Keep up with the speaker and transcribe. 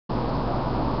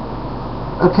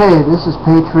Okay, this is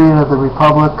Patriot of the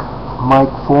Republic, Mike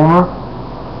Fulmer,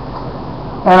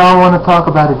 and I want to talk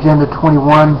about Agenda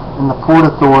 21 and the Port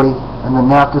Authority and the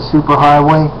Nafta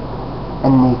Superhighway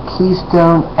and the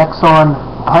Keystone XL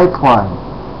Pipeline.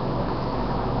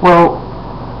 Well,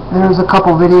 there's a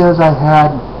couple videos I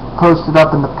had posted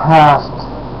up in the past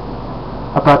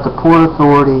about the Port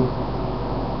Authority,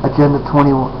 Agenda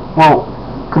 21, well,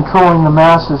 controlling the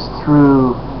masses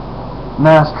through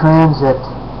mass transit,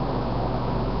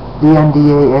 the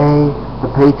NDAA, the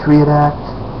Patriot Act,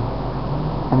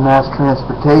 and mass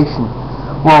transportation.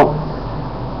 Well,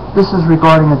 this is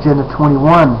regarding Agenda 21.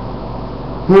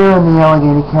 Here in the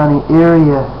Allegheny County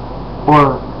area,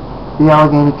 or the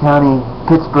Allegheny County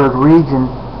Pittsburgh region,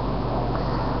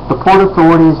 the Port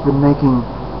Authority has been making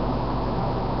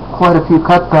quite a few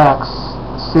cutbacks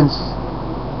since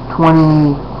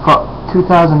 2009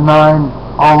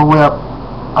 all the way up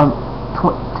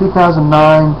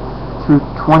 2009 through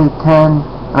 2010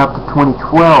 and up to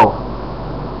 2012.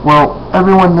 Well,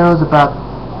 everyone knows about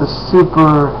the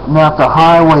Super Nafta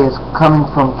Highway is coming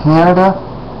from Canada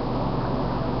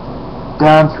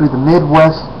down through the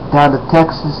Midwest, down to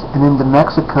Texas and into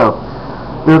Mexico.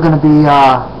 They're going to be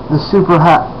the Super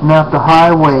Nafta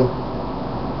Highway.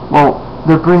 Well,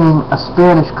 they're bringing a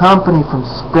Spanish company from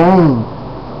Spain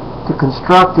to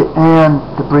construct it and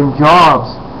to bring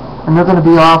jobs, and they're going to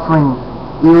be offering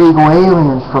illegal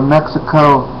aliens from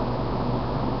Mexico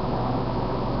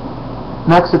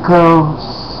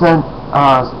sent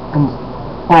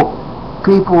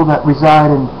people that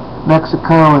reside in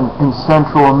Mexico and in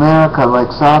Central America, like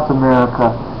South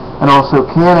America, and also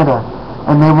Canada,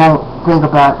 and they won't think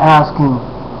about asking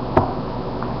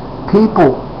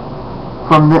people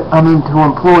from to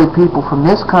employ people from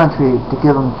this country to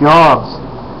give them jobs.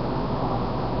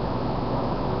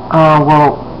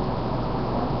 Well,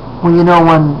 you know,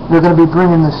 when they're going to be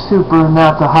bringing the Super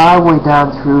Nafta Highway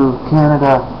down through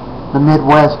Canada, the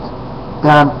Midwest,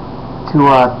 down to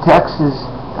Texas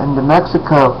and to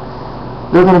Mexico,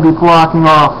 they're going to be blocking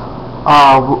off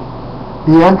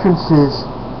the entrances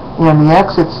and the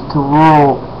exits to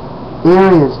rural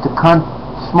areas, to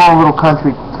small little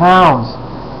country towns,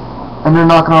 and they're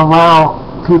not going to allow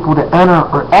people to enter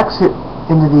or exit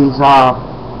into these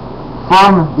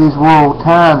from these rural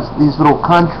towns, these little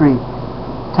country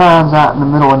towns out in the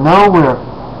middle of nowhere,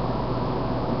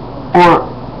 or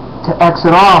to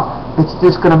exit off. It's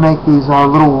just going to make these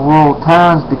little rural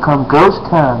towns become ghost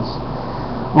towns.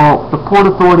 Well, the Port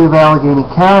Authority of Allegheny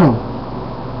County,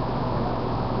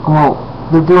 well,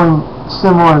 they're doing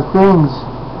similar things.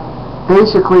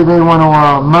 Basically, they want to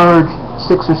merge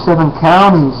 6 or 7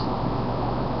 counties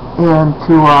and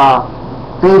to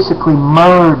basically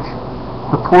merge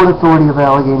the Port Authority of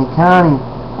Allegheny County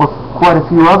with quite a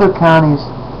few other counties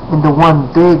into one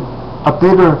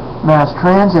bigger mass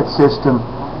transit system.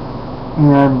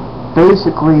 And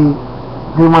basically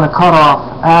they want to cut off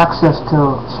access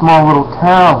to small little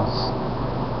towns,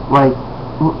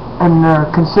 and they're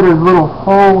considered little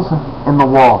holes in the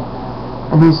wall.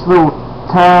 And these little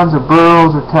towns or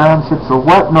boroughs or townships or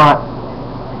whatnot,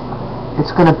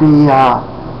 it's going to be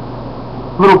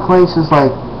little places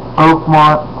like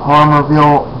Oakmont,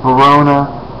 Harmerville, Verona,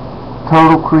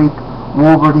 Turtle Creek,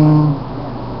 Wolverine,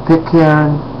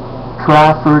 Pitcairn,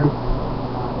 Trafford.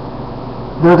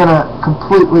 They're going to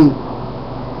completely,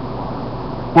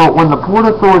 well, when the Port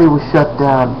Authority was shut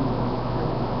down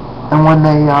and when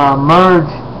they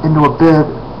merged into a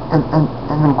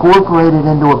and incorporated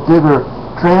into a bigger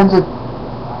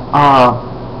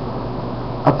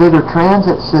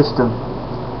transit system,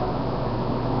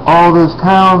 all those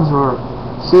towns or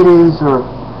cities or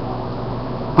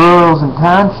boroughs and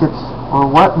townships or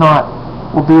whatnot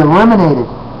will be eliminated.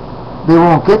 They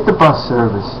won't get the bus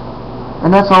service.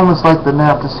 And that's almost like the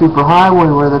Nafta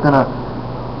Superhighway, where they're going to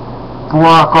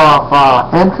block off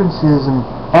entrances and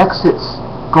exits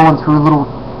going through little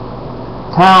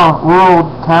rural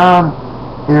town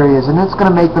areas, and it's going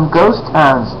to make them ghost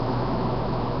towns.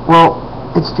 Well,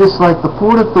 it's just like the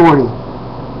Port Authority.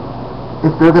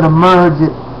 If they're going to merge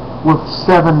it with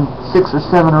 6 or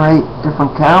 7 or 8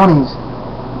 different counties,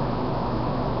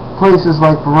 places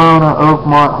like Verona,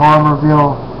 Oakmont,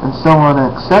 Harmerville, and so on,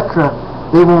 etc.,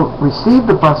 they won't receive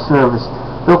the bus service.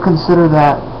 They'll consider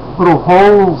that little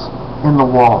holes in the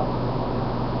wall,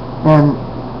 and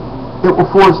it will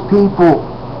force people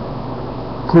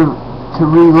to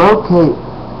relocate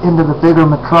into the bigger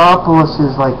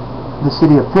metropolises like the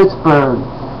city of Pittsburgh,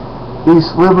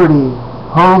 East Liberty,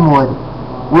 Homewood,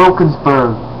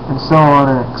 Wilkinsburg, and so on,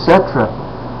 etc.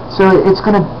 So it's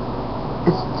going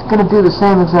to do the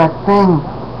same exact thing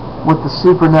with the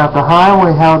Super Nafta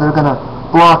Highway, how they're going to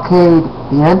blockade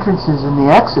the entrances and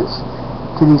the exits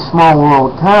to these small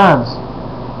world towns,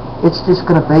 it's just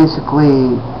going to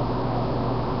basically,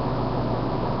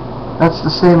 that's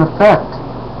the same effect.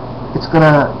 It's going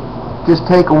to just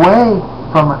take away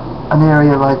from an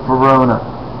area like Verona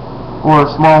or a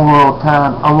small world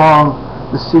town along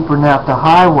the Super Nafta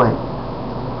Highway.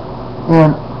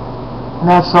 And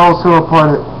that's also a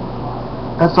part of,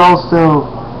 that's also,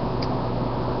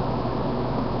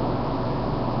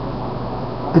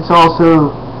 it's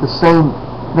also the same,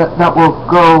 that will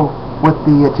go with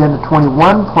the Agenda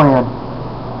 21 plan.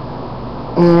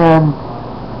 And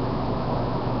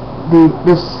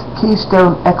this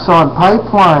Keystone XL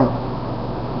Pipeline,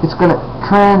 it's going to,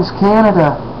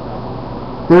 TransCanada,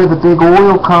 they're the big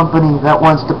oil company that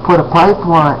wants to put a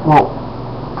pipeline. Well,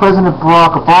 President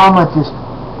Barack Obama just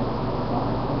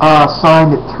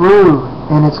signed it through,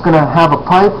 and it's going to have a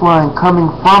pipeline coming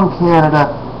from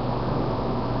Canada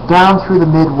down through the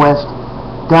Midwest,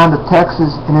 down to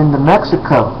Texas and into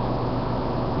Mexico.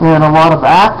 And a lot of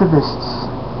activists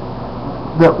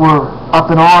that were up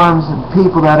in arms and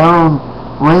people that own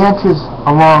ranches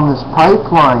along this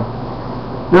pipeline,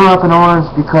 they're up in arms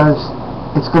because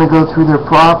it's going to go through their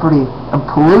property and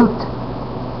pollute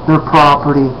their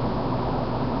property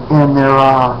and their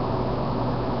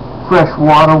fresh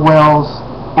water wells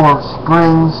or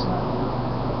springs,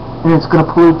 and it's going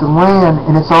to pollute the land,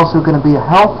 and it's also going to be a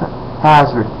health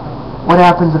hazard. What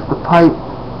happens if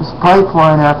this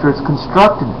pipeline, after it's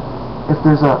constructed, if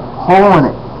there's a hole in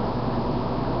it,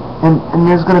 and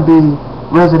there's going to be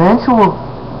residential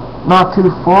not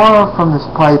too far from this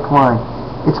pipeline,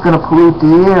 it's going to pollute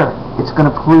the air, it's going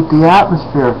to pollute the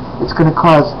atmosphere, it's going to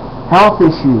cause health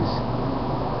issues,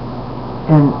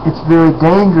 and it's very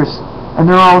dangerous. And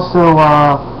they're also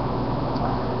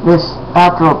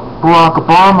after Barack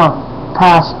Obama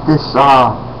passed this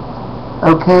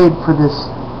okayed for this,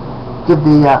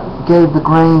 gave the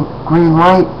green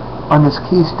light on this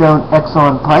Keystone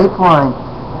XL Pipeline,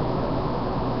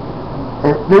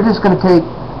 they're just going to take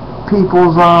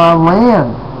people's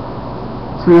land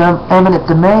through eminent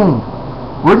domain.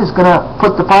 We're just going to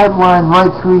put the pipeline right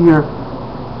through your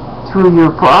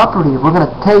property. We're going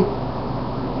to take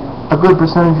a good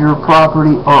percentage of your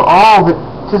property, or all of it,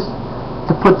 just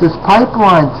to put this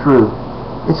pipeline through.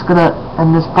 It's going to,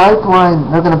 and this pipeline,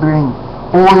 they're going to bring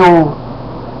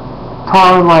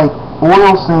tar-like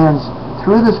oil sands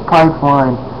through this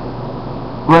pipeline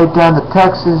right down to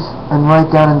Texas and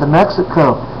right down into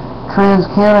Mexico.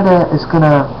 TransCanada is going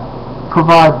to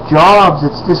provide jobs.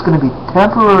 It's just going to be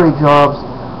temporary jobs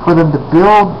for them to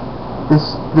build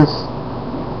this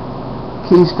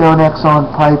Keystone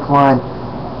XL Pipeline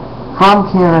from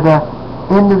Canada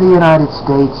into the United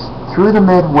States, through the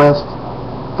Midwest,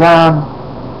 down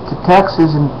to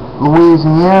Texas and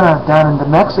Louisiana, down into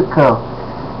Mexico.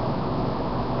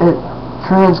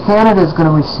 TransCanada is going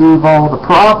to receive all the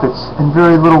profits, and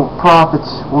very little profits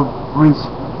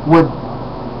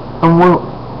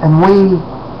and we,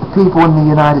 the people in the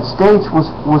United States,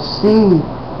 will see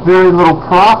very little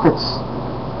profits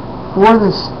for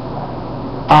this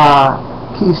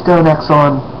Keystone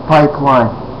XL Pipeline.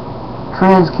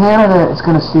 TransCanada is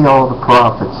going to see all the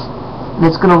profits, and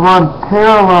it's going to run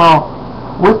parallel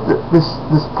with this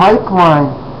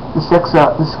pipeline. This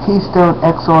Keystone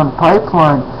XL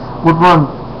Pipeline would run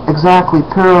exactly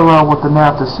parallel with the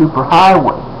NAFTA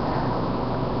Superhighway,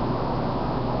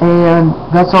 and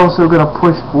that's also going to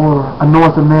push for a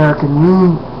North American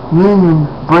Union,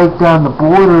 break down the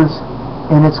borders,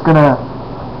 and it's going to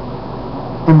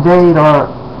invade our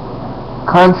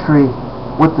country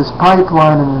with this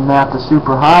pipeline and the NAFTA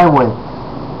Superhighway.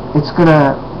 It's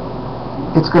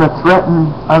gonna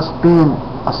threaten us being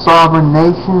a sovereign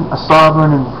nation, a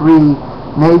sovereign and free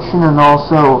nation, and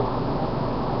also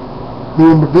the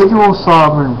individual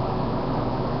sovereign.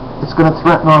 It's going to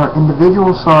threaten our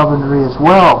individual sovereignty as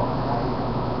well.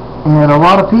 And a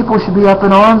lot of people should be up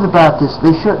in arms about this.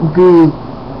 They shouldn't be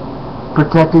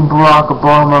protecting Barack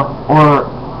Obama or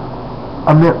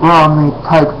a Mitt Romney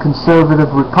type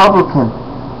conservative Republican.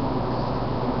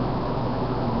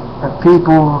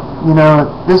 People, you know,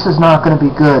 this is not going to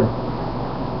be good.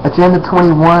 Agenda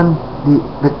 21,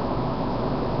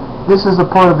 this is a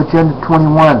part of Agenda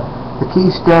 21. The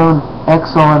Keystone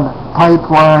XL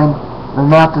Pipeline, the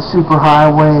NAFTA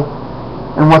Superhighway,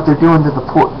 and what they're doing to the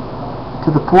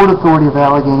Port Authority of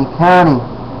Allegheny County.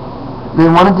 They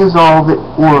want to dissolve it,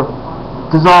 or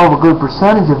dissolve a good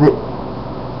percentage of it,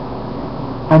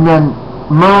 and then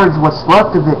merge what's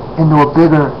left of it into a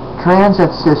bigger transit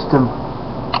system.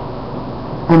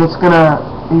 And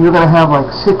you're gonna have like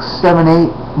 6, 7,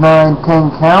 8, 9,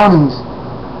 10 counties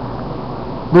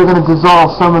they're going to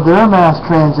dissolve some of their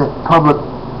public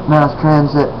mass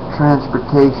transit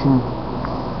transportation,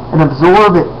 and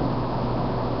absorb it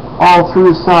all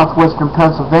through southwestern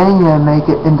Pennsylvania and make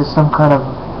it into some kind of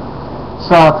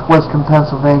southwestern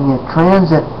Pennsylvania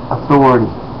transit authority.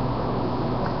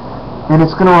 And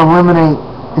it's going to eliminate,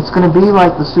 it's going to be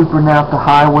like the Super Nafta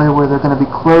Highway, where they're going to be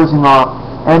closing off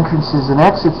entrances and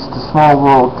exits to small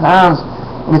rural towns,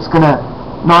 and it's going to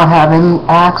not have any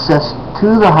access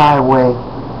to the highway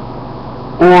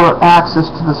or access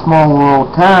to the small rural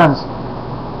towns.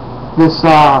 This,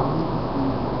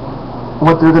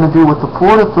 what they're going to do with the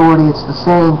Port Authority, it's the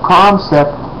same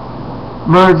concept,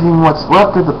 merging what's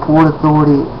left of the Port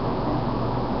Authority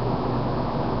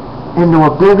into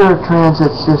a bigger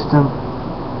transit system,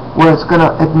 where it's going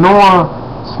to ignore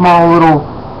small little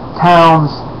towns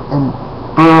and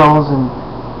boroughs and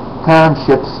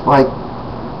townships like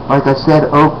I said,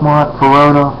 Oakmont,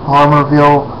 Verona,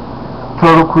 Palmerville,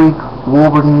 Turtle Creek,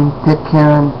 Wolverine,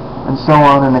 Pitcairn, and so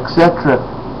on and etc.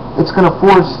 It's going to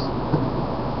force,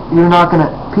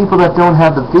 people that don't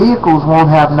have the vehicles won't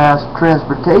have mass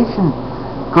transportation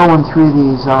going through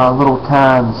these little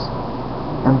towns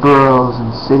and boroughs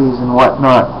and cities and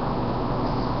whatnot.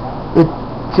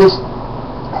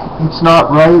 It's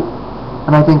not right,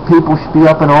 and I think people should be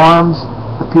up in arms.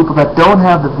 The people that don't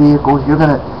have the vehicles,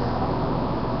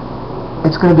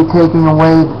 it's going to be taking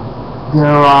away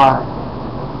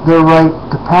their right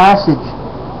to passage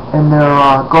and their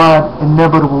God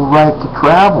inevitable right to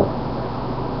travel.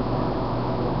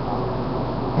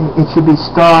 It should be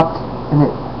stopped, and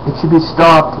it should be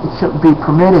stopped. It shouldn't be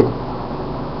permitted.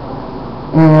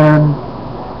 And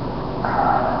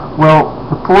well,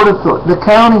 the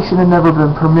county should have never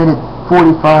been permitted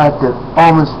 45 to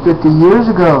almost 50 years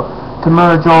ago to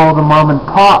merge all the mom and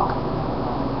pop,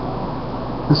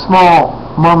 the small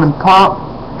mom and pop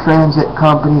transit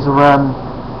companies around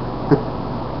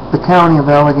the county of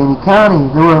Allegheny County.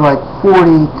 There were like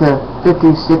 40 to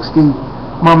 50, 60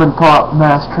 mom and pop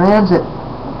mass transit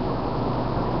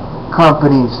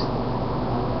companies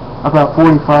about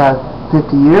 45,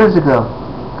 50 years ago.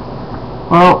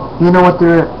 Well, you know what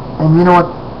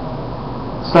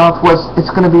Southwest,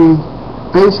 it's going to be,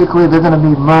 basically they're going to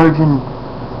be merging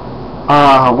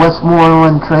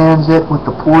Westmoreland Transit with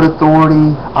the Port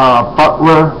Authority,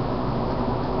 Butler,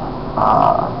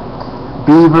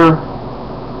 Beaver,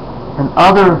 and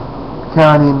other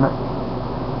county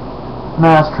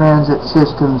mass transit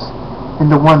systems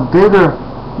into one bigger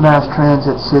mass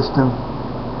transit system,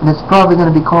 and it's probably going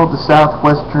to be called the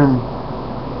Southwestern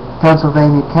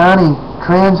Pennsylvania County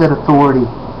Transit Authority.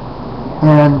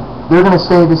 And they're going to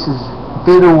say this is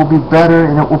bigger, will be better,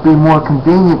 and it will be more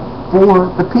convenient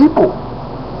for the people.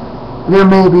 There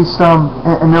may be some,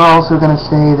 and they're also going to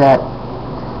say that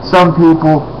some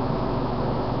people,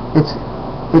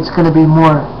 it's going to be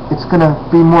more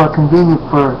convenient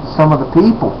for some of the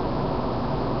people.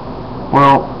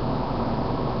 Well,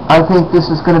 I think this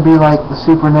is going to be like the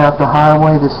Super Nafta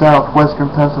Highway, the Southwestern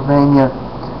Pennsylvania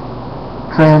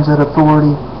Transit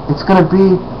Authority. It's going to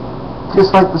be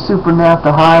just like the Super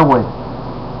Nafta Highway.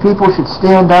 People should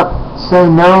stand up, say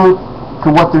no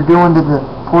to what they're doing to the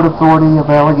Port Authority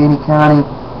of Allegheny County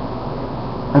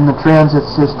and the transit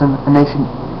system,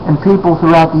 and people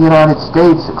throughout the United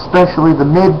States, especially the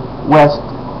Midwest,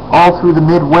 all through the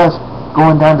Midwest,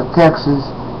 going down to Texas,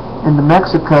 into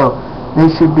Mexico, they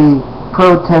should be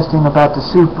protesting about the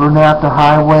Super Nafta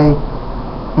Highway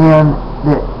and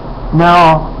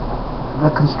now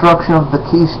the construction of the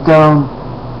Keystone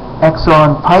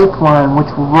XL Pipeline,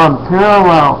 which will run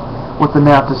parallel with the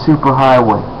Nafta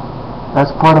Superhighway.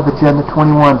 That's part of Agenda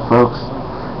 21, folks.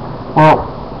 Well,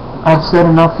 I've said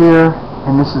enough here,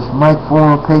 and this is Mike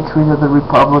Fulmer, Patriot of the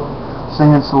Republic,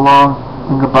 saying so long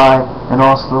and goodbye, and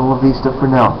hasta la vista for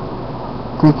now.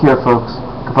 Take care, folks.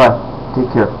 Goodbye.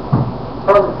 Take care.